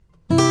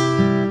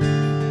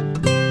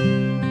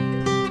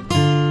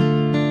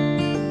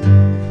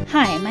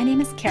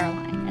name is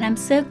Caroline, and I'm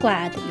so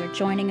glad that you're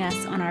joining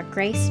us on our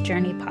Grace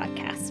Journey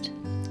podcast.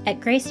 At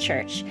Grace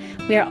Church,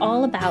 we are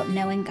all about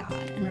knowing God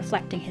and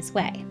reflecting His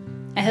way.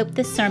 I hope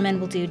this sermon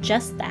will do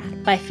just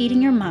that by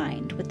feeding your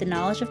mind with the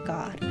knowledge of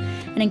God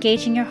and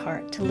engaging your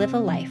heart to live a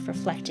life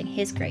reflecting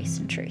His grace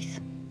and truth.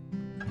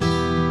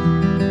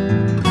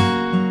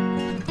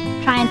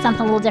 Trying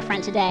something a little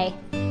different today.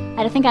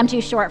 I think I'm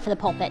too short for the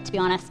pulpit, to be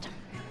honest.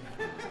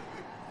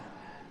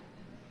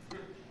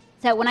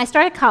 So when I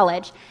started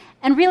college,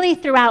 and really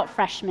throughout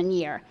freshman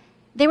year,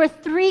 there were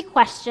 3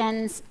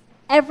 questions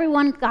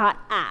everyone got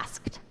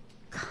asked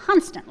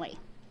constantly.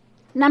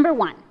 Number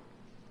 1,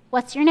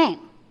 what's your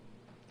name?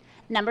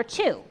 Number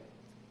 2,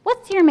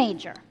 what's your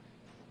major?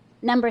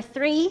 Number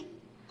 3,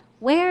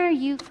 where are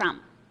you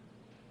from?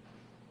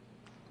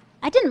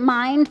 I didn't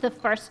mind the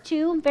first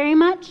 2 very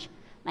much.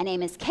 My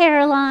name is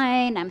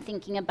Caroline, I'm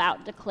thinking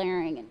about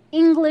declaring an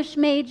English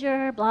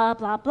major, blah,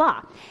 blah,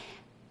 blah.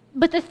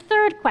 But the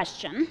third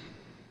question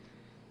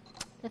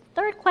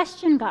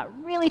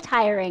got really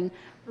tiring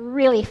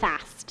really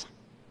fast.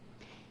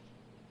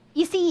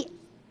 You see,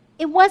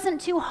 it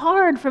wasn't too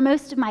hard for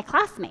most of my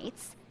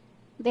classmates.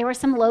 There were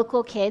some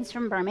local kids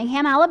from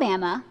Birmingham,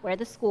 Alabama, where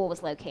the school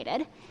was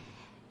located.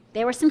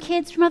 There were some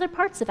kids from other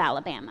parts of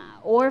Alabama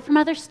or from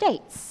other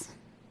states.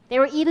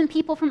 There were even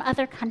people from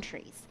other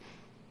countries.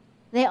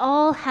 They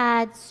all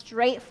had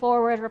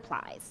straightforward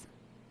replies.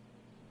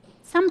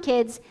 Some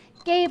kids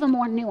gave a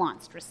more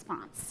nuanced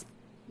response.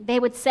 They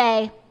would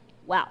say,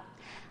 well,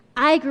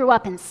 I grew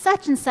up in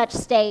such and such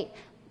state,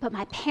 but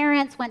my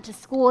parents went to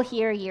school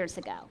here years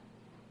ago.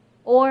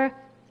 Or,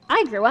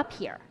 I grew up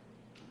here,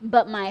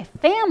 but my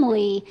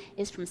family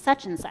is from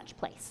such and such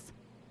place.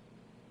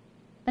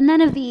 But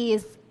none of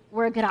these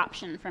were a good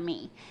option for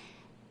me.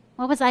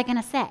 What was I going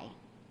to say?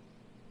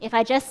 If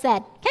I just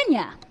said,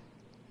 Kenya,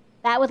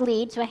 that would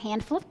lead to a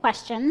handful of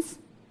questions,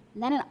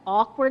 and then an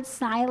awkward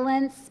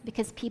silence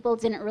because people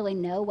didn't really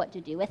know what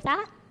to do with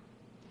that.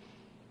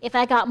 If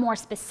I got more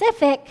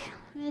specific,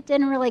 it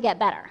didn't really get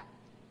better.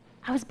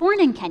 I was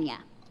born in Kenya,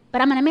 but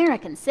I'm an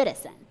American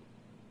citizen.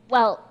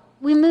 Well,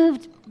 we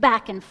moved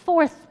back and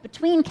forth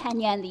between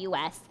Kenya and the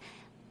U.S.,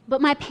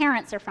 but my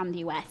parents are from the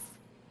U.S.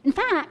 In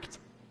fact,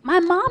 my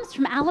mom's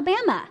from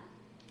Alabama.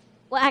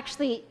 Well,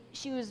 actually,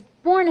 she was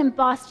born in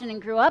Boston and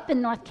grew up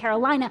in North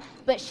Carolina,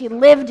 but she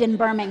lived in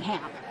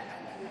Birmingham.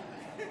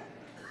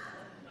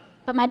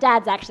 But my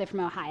dad's actually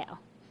from Ohio.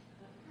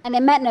 And they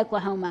met in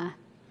Oklahoma,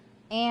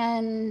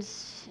 and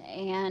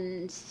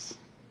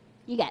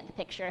you get the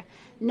picture.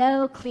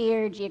 No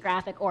clear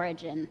geographic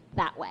origin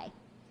that way.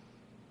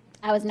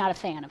 I was not a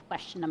fan of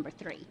question number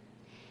 3.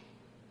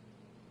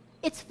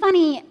 It's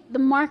funny, the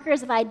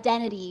markers of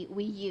identity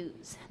we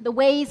use, the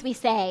ways we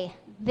say,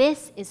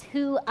 this is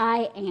who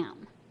I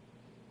am.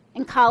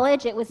 In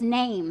college, it was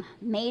name,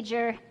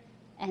 major,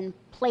 and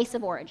place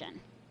of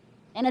origin.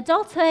 In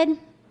adulthood,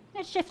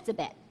 it shifts a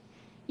bit.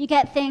 You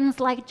get things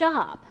like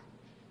job,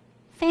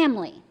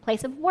 family,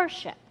 place of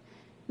worship,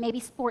 maybe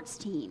sports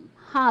team,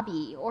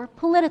 hobby, or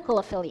political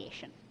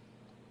affiliation.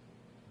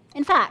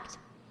 In fact,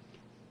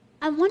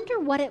 I wonder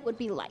what it would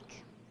be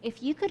like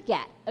if you could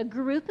get a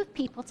group of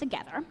people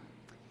together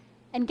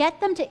and get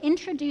them to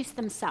introduce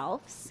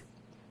themselves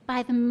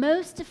by the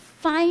most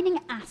defining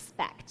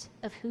aspect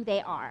of who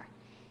they are.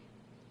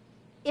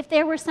 If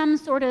there were some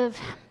sort of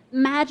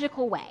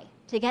magical way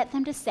to get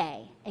them to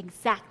say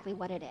exactly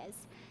what it is.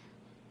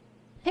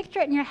 Picture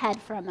it in your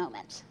head for a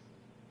moment.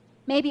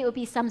 Maybe it would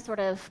be some sort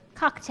of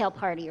cocktail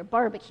party or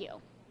barbecue,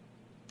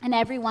 and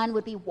everyone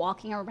would be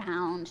walking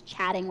around,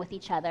 chatting with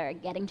each other,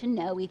 getting to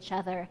know each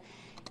other.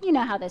 You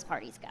know how those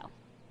parties go.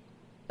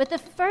 But the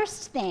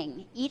first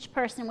thing each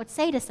person would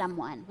say to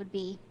someone would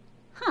be,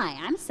 hi,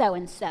 I'm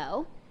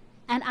so-and-so,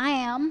 and I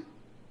am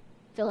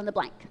fill in the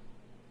blank.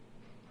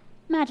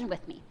 Imagine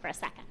with me for a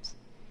second.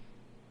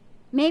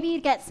 Maybe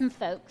you'd get some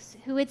folks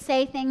who would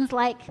say things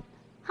like,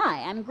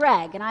 hi, I'm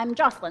Greg, and I'm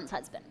Jocelyn's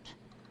husband.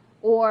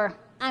 Or,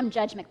 I'm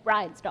Judge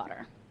McBride's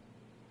daughter.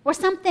 Or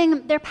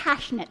something they're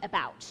passionate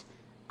about.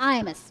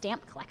 I'm a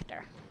stamp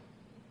collector.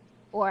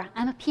 Or,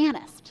 I'm a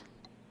pianist.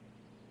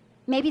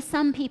 Maybe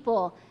some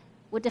people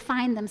would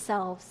define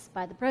themselves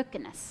by the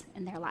brokenness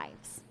in their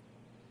lives.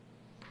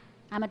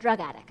 I'm a drug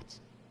addict.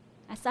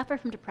 I suffer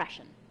from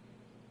depression.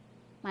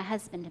 My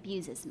husband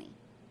abuses me.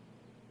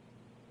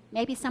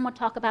 Maybe some would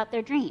talk about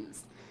their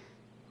dreams.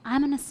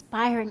 I'm an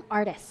aspiring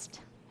artist,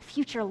 a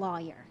future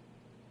lawyer.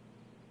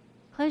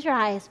 Close your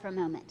eyes for a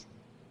moment.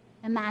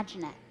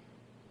 Imagine it.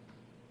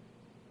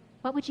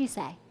 What would you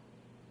say?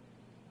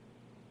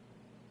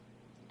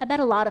 I bet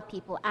a lot of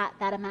people at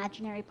that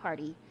imaginary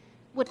party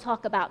would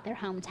talk about their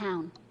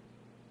hometown.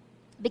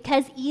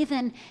 Because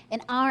even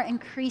in our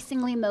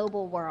increasingly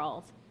mobile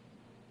world,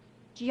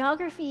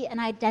 geography and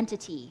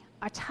identity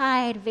are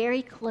tied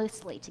very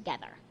closely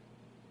together.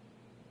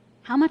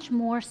 How much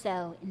more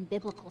so in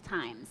biblical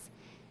times?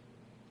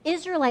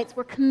 Israelites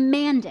were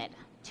commanded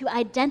to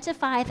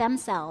identify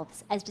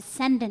themselves as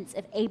descendants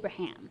of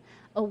Abraham,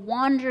 a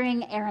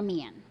wandering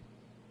Aramean.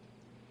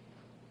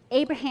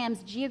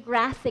 Abraham's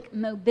geographic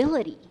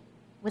mobility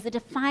was a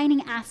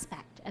defining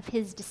aspect of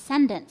his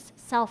descendants'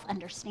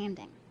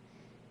 self-understanding.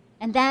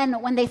 And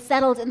then, when they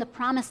settled in the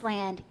Promised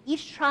Land,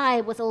 each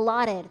tribe was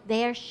allotted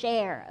their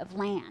share of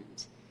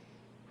land.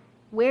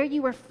 Where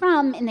you were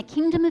from in the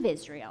kingdom of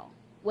Israel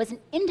was an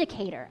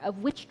indicator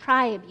of which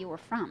tribe you were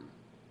from,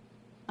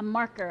 a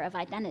marker of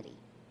identity.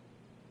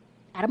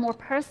 At a more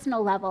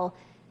personal level,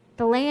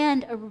 the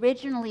land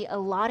originally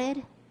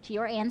allotted to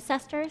your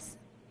ancestors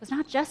was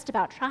not just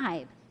about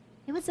tribe,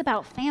 it was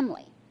about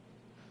family.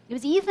 It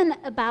was even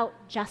about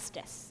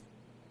justice.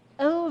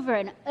 Over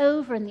and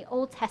over in the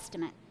Old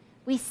Testament,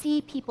 we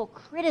see people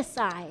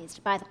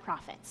criticized by the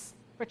prophets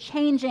for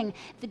changing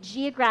the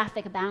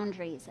geographic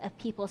boundaries of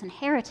people's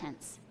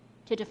inheritance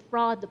to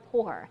defraud the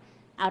poor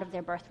out of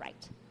their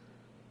birthright.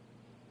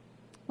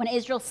 When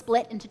Israel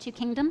split into two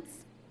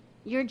kingdoms,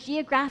 your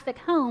geographic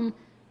home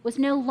was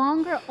no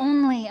longer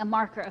only a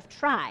marker of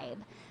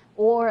tribe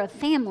or of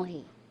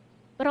family,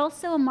 but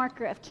also a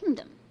marker of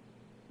kingdom.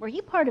 Were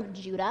you part of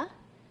Judah,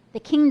 the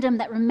kingdom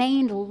that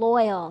remained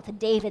loyal to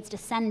David's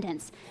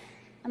descendants,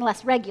 and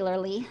less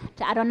regularly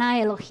to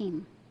Adonai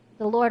Elohim,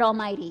 the Lord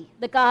Almighty,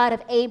 the God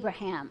of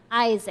Abraham,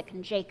 Isaac,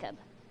 and Jacob?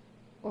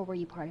 Or were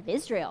you part of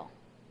Israel,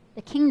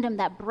 the kingdom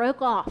that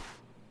broke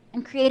off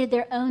and created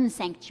their own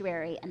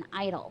sanctuary and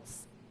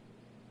idols?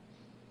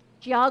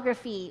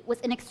 Geography was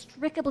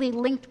inextricably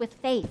linked with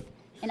faith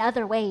in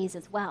other ways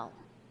as well.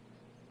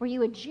 Were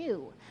you a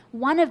Jew,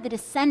 one of the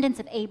descendants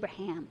of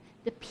Abraham,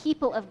 the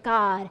people of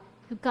God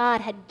who God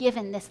had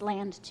given this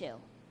land to?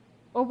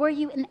 Or were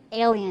you an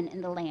alien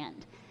in the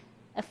land,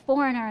 a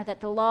foreigner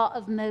that the law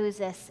of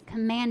Moses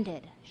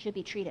commanded should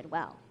be treated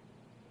well?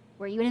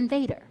 Were you an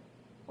invader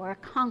or a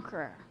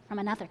conqueror from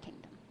another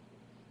kingdom?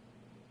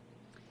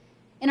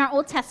 In our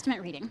Old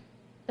Testament reading,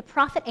 the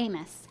prophet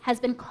Amos has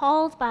been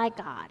called by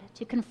God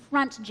to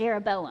confront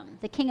Jeroboam,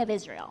 the king of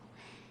Israel,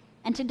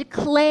 and to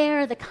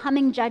declare the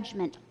coming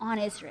judgment on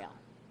Israel.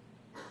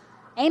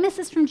 Amos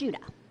is from Judah.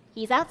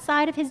 He's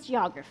outside of his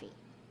geography,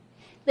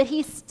 but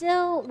he's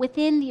still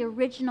within the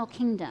original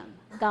kingdom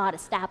God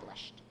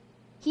established.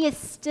 He is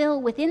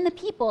still within the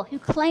people who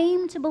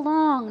claim to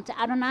belong to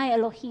Adonai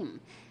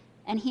Elohim,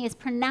 and he is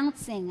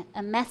pronouncing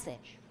a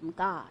message from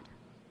God.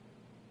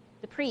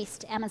 The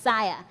priest,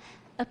 Amaziah,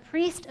 a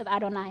priest of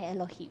Adonai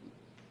Elohim,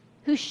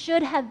 who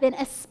should have been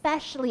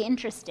especially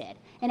interested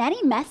in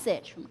any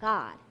message from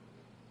God,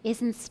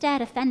 is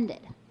instead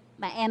offended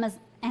by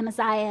Amos's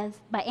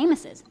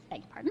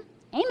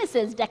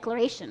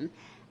declaration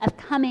of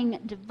coming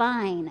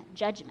divine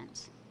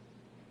judgment.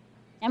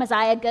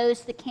 Amaziah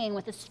goes to the king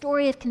with a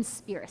story of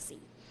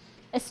conspiracy,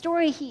 a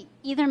story he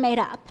either made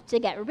up to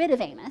get rid of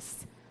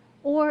Amos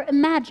or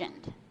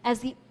imagined as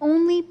the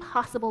only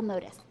possible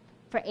motive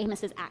for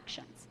Amos's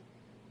actions.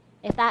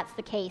 If that's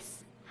the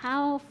case,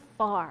 how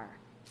far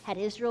had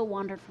Israel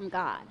wandered from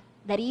God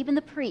that even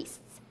the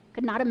priests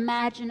could not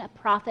imagine a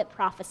prophet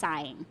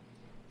prophesying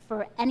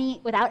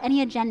without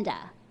any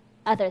agenda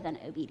other than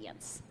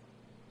obedience?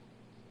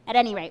 At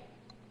any rate,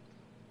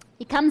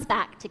 he comes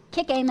back to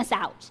kick Amos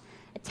out,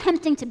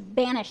 attempting to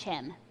banish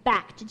him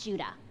back to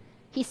Judah.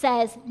 He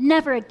says,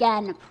 "Never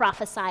again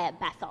prophesy at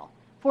Bethel,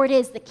 for it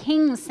is the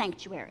king's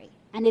sanctuary,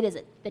 and it is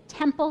the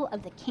temple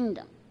of the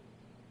kingdom."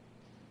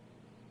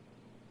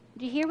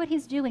 Do you hear what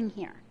he's doing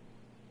here?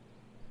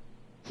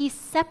 He's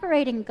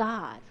separating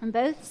God from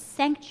both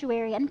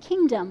sanctuary and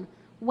kingdom,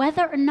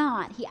 whether or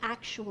not he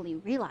actually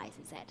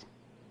realizes it.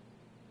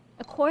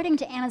 According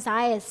to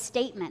Amaziah's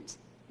statement,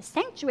 the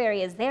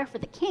sanctuary is there for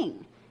the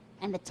king,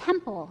 and the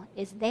temple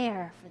is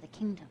there for the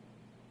kingdom.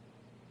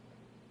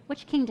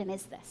 Which kingdom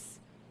is this?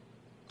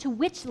 To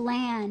which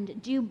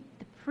land do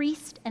the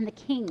priest and the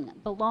king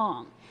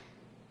belong?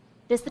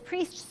 Does the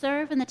priest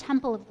serve in the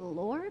temple of the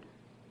Lord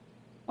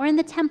or in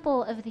the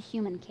temple of the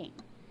human king?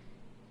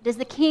 Does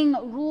the king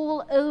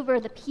rule over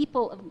the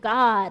people of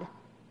God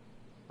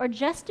or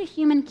just a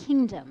human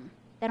kingdom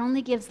that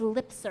only gives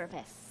lip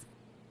service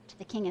to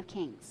the King of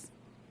Kings?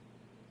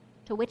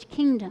 To which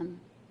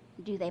kingdom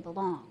do they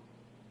belong?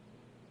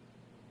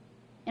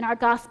 In our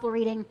gospel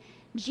reading,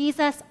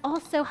 Jesus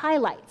also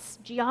highlights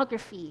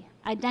geography,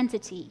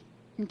 identity,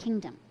 and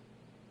kingdom.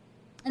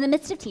 In the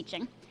midst of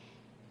teaching,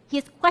 he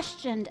is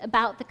questioned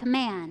about the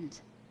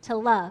command to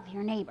love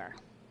your neighbor.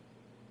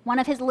 One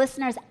of his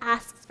listeners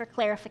asks for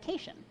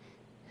clarification.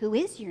 Who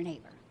is your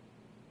neighbor?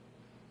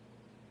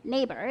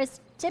 Neighbor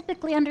is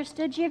typically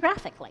understood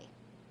geographically.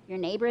 Your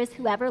neighbor is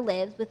whoever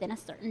lives within a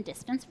certain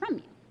distance from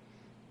you.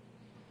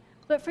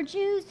 But for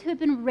Jews who have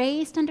been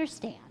raised to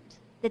understand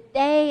that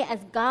they,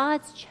 as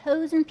God's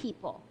chosen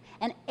people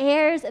and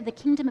heirs of the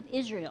kingdom of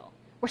Israel,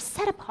 were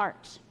set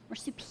apart, were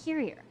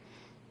superior,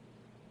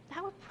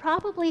 that would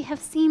probably have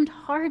seemed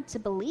hard to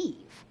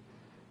believe.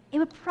 It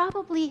would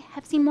probably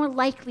have seemed more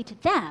likely to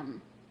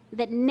them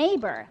that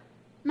neighbor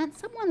meant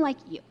someone like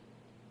you.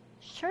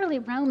 Surely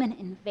Roman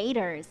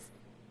invaders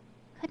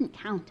couldn't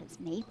count as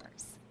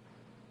neighbors.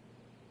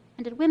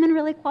 And did women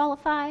really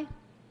qualify?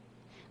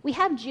 We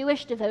have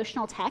Jewish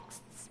devotional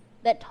texts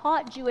that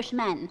taught Jewish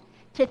men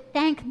to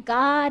thank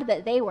God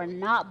that they were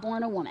not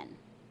born a woman.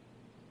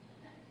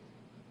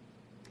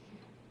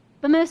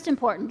 But most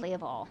importantly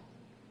of all,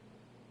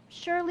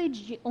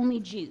 surely only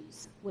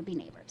Jews would be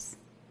neighbors.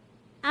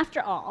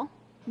 After all,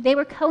 they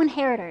were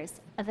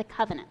co-inheritors of the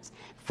covenant,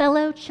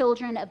 fellow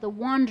children of the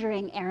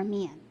wandering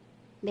Aramean.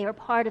 They were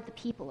part of the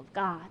people of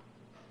God.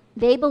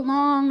 They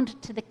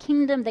belonged to the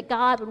kingdom that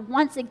God would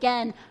once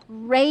again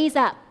raise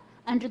up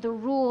under the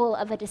rule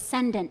of a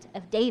descendant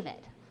of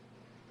David,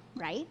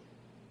 right?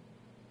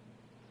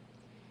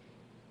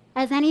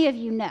 As any of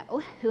you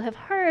know who have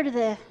heard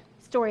the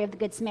story of the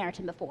Good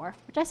Samaritan before,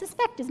 which I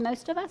suspect is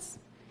most of us,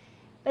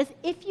 but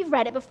if you've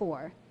read it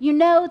before, you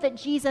know that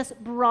Jesus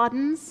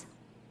broadens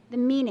the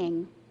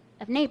meaning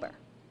of neighbor.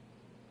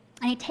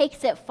 And he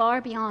takes it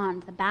far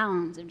beyond the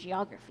bounds of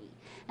geography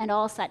and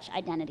all such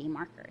identity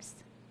markers.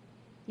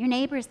 Your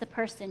neighbor is the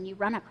person you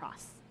run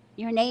across.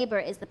 Your neighbor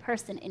is the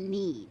person in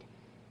need.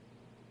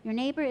 Your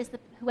neighbor is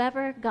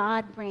whoever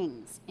God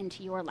brings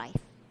into your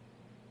life.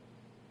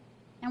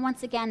 And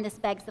once again, this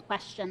begs the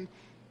question,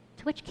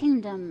 to which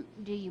kingdom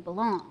do you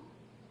belong?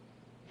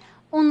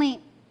 Only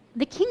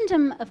the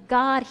kingdom of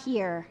God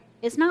here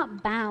is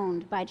not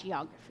bound by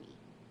geography.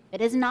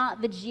 It is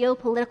not the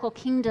geopolitical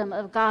kingdom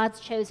of God's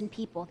chosen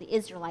people, the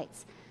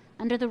Israelites,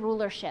 under the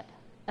rulership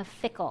of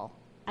fickle,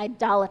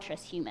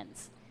 idolatrous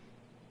humans.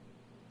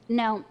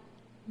 No,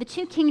 the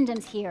two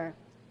kingdoms here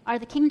are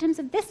the kingdoms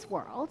of this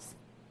world,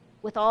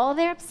 with all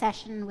their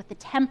obsession with the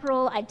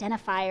temporal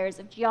identifiers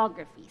of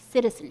geography,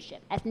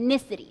 citizenship,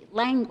 ethnicity,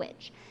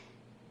 language,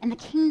 and the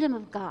kingdom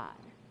of God,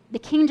 the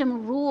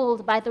kingdom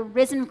ruled by the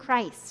risen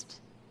Christ,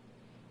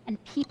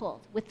 and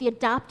peopled with the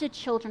adopted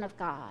children of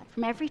God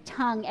from every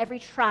tongue, every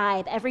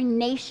tribe, every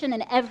nation,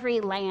 and every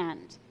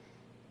land.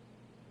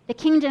 The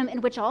kingdom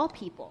in which all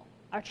people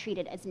are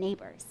treated as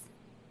neighbors,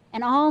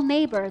 and all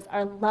neighbors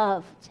are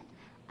loved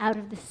out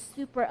of the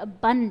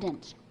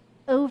superabundant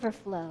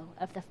overflow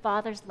of the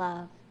Father's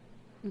love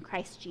in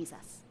Christ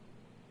Jesus.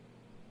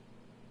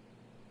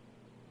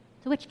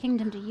 To which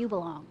kingdom do you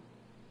belong?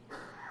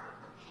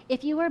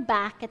 If you were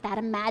back at that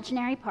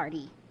imaginary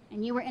party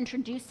and you were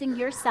introducing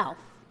yourself,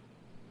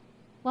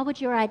 what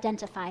would your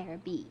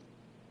identifier be?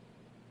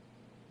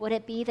 Would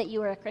it be that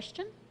you were a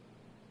Christian?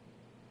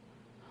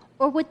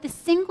 Or would the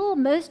single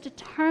most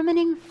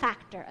determining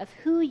factor of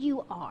who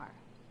you are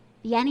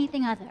be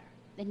anything other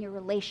than your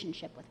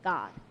relationship with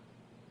God?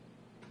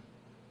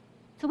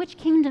 To which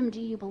kingdom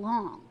do you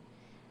belong?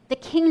 The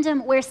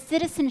kingdom where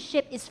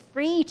citizenship is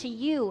free to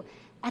you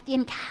at the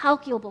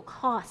incalculable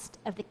cost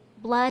of the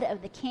blood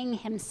of the King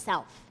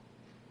himself.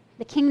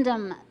 The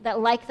kingdom that,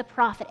 like the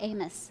prophet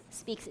Amos,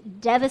 speaks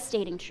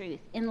devastating truth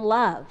in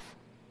love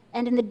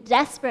and in the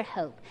desperate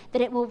hope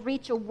that it will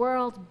reach a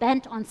world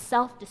bent on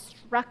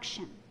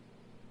self-destruction.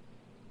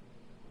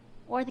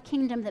 Or the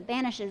kingdom that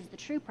banishes the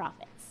true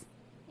prophets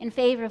in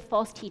favor of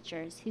false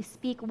teachers who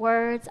speak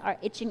words our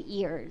itching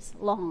ears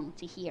long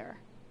to hear.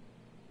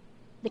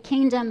 The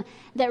kingdom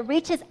that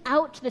reaches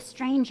out to the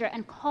stranger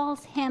and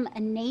calls him a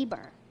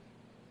neighbor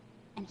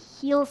and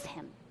heals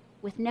him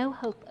with no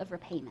hope of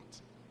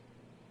repayment.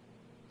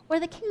 Or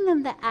the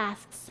kingdom that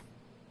asks,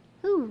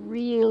 who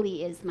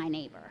really is my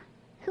neighbor?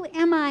 Who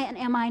am I and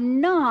am I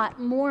not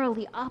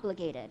morally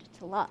obligated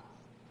to love?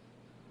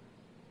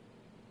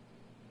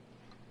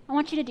 I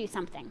want you to do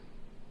something.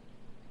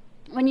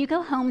 When you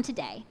go home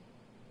today,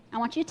 I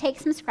want you to take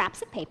some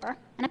scraps of paper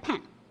and a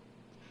pen.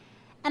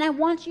 And I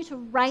want you to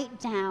write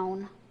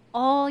down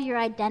all your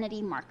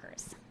identity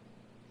markers.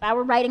 If I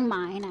were writing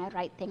mine, I'd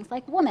write things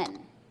like woman,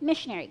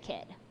 missionary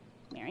kid,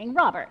 marrying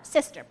Robert,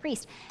 sister,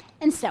 priest,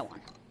 and so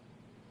on.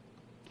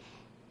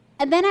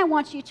 And then I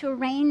want you to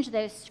arrange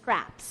those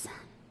scraps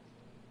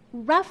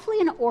roughly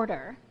in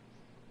order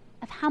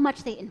of how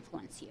much they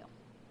influence you.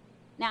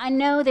 Now, I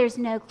know there's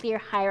no clear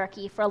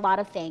hierarchy for a lot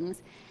of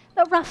things,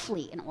 but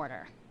roughly in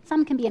order.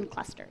 Some can be in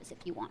clusters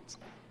if you want.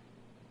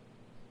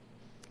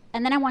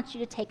 And then I want you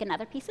to take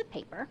another piece of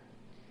paper,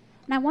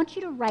 and I want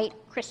you to write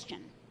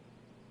Christian,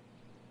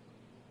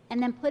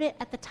 and then put it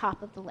at the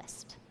top of the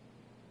list.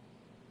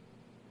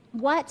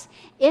 What,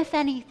 if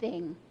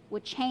anything,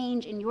 would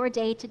change in your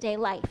day-to-day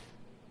life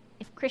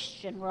if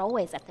Christian were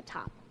always at the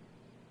top?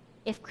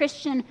 If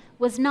Christian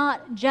was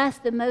not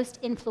just the most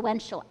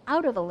influential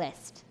out of a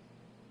list,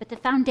 but the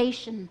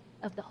foundation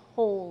of the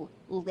whole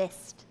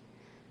list?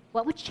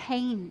 What would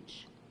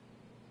change?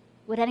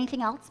 Would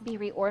anything else be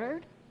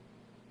reordered?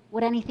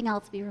 Would anything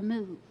else be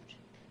removed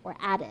or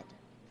added?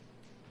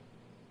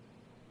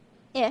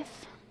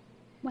 If,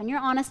 when you're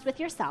honest with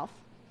yourself,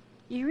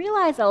 you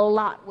realize a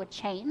lot would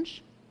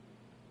change,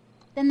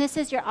 then this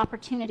is your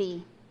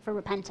opportunity for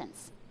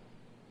repentance.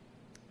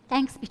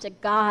 Thanks be to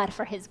God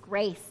for his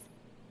grace.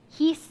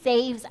 He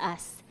saves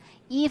us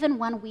even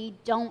when we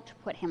don't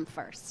put him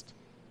first.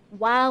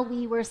 While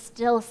we were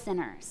still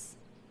sinners,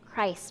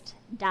 Christ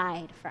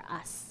died for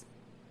us.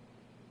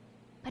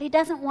 But he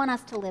doesn't want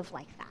us to live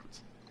like that.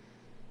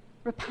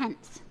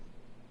 Repent.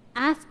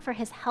 Ask for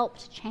his help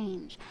to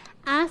change.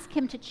 Ask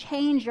him to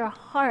change your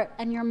heart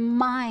and your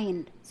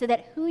mind so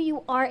that who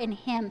you are in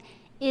him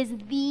is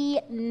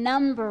the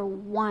number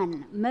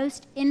one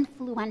most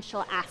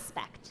influential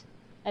aspect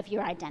of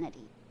your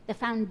identity. the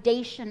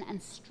foundation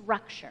and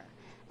structure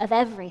of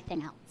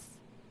everything else.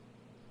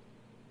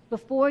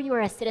 Before you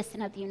are a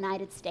citizen of the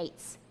United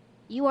States,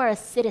 you are a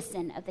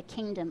citizen of the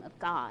kingdom of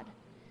God.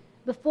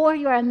 Before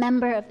you are a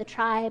member of the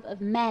tribe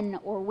of men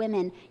or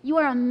women, you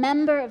are a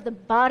member of the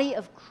body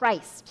of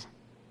Christ.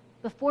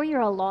 Before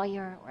you're a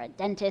lawyer or a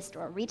dentist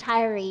or a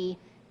retiree,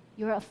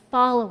 you're a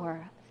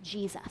follower of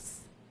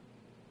Jesus.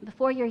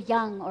 Before you're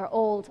young or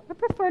old, or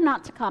prefer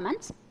not to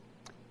comment,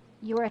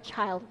 you are a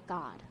child of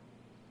God.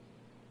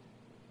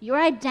 Your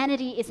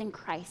identity is in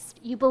Christ.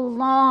 You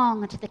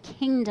belong to the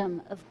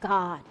kingdom of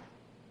God.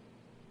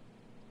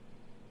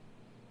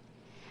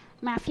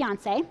 My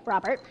fiance,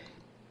 Robert,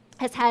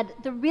 has had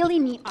the really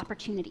neat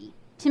opportunity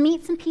to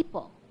meet some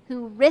people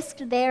who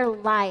risked their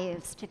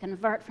lives to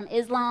convert from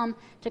Islam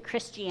to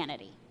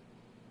Christianity.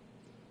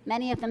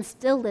 Many of them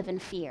still live in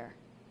fear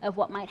of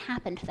what might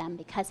happen to them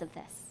because of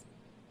this.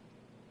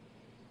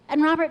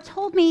 And Robert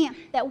told me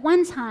that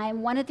one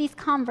time one of these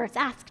converts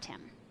asked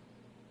him,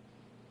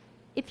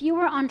 if you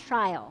were on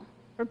trial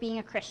for being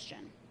a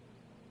Christian,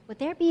 would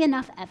there be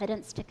enough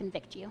evidence to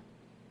convict you?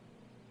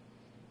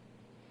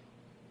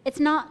 It's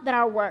not that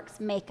our works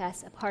make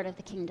us a part of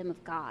the kingdom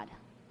of God.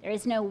 There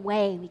is no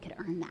way we could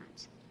earn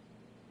that.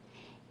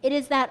 It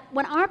is that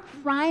when our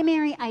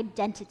primary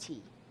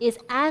identity is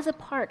as a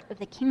part of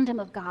the kingdom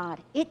of God,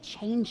 it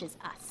changes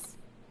us.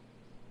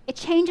 It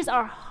changes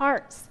our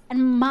hearts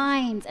and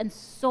minds and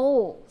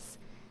souls.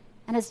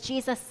 And as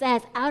Jesus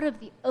says, out of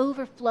the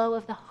overflow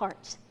of the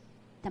heart,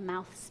 the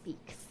mouth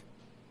speaks.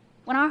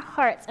 When our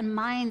hearts and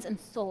minds and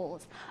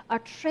souls are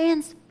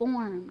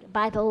transformed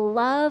by the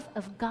love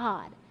of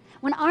God,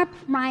 when our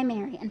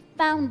primary and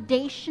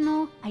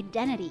foundational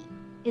identity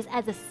is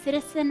as a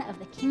citizen of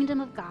the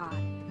kingdom of God,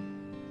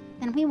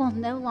 then we will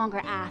no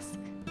longer ask,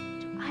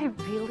 do I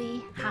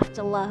really have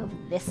to love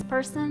this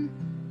person?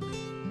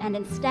 And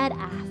instead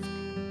ask,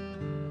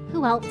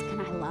 who else can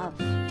I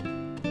love?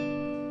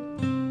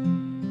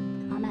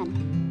 Amen.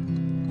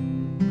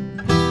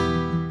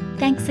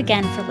 Thanks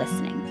again for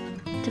listening.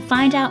 To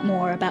find out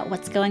more about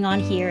what's going on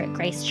here at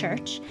Grace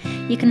Church,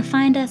 you can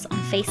find us on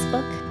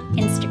Facebook,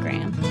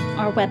 Instagram,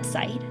 our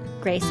website,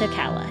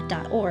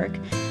 graceocala.org,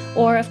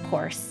 or, of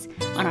course,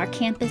 on our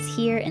campus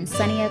here in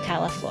sunny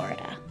Ocala,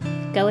 Florida.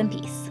 Go in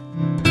peace.